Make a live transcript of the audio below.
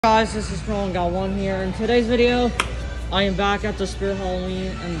Guys, this is Roswell Ga here. In today's video, I am back at the Spirit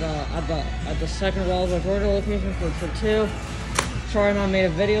Halloween and at the second Roswell Ga location for trip 2. Sorry I not made a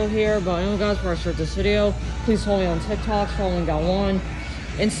video here, but anyway guys, before I start this video, please follow me on TikTok, Roswell Ga,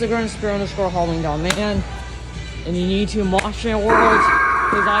 Instagram, Spirit_HalloweenGaMan, and you need to watch my worlds.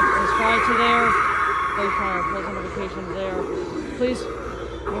 Please like and subscribe to there. Please try our post notifications there. Please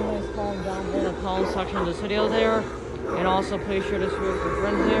leave a nice comment down below in the comment section of this video there. And also, please share this video with your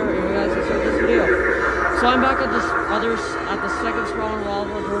friends there. And you guys, let's start this video. So I'm back at the second Roswell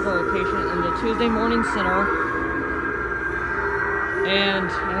Ga location in the Tuesday Morning Center, and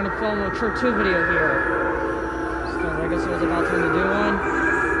I'm gonna film a trip 2 video here. So I guess it was about time to do one.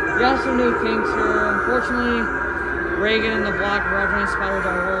 We have some new kinks here. Unfortunately, Reagan and the Black Reverend Spider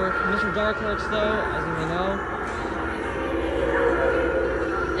don't work. Mr. Dark works though, as you may know.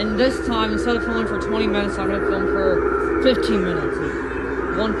 And this time, instead of filming for 20 minutes, I'm going to film for 15 minutes.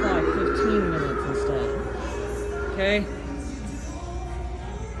 15 minutes instead. Okay?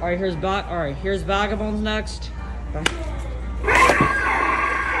 Alright, here's Vagabonds next. Here's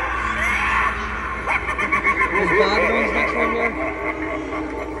Vagabonds next right here.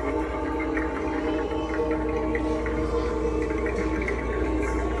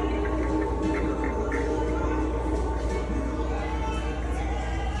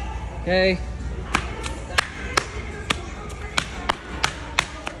 Okay.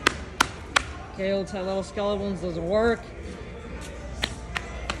 Okay, let's have little skeletons doesn't work.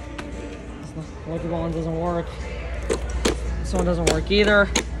 Lucky one doesn't work. This one doesn't work either.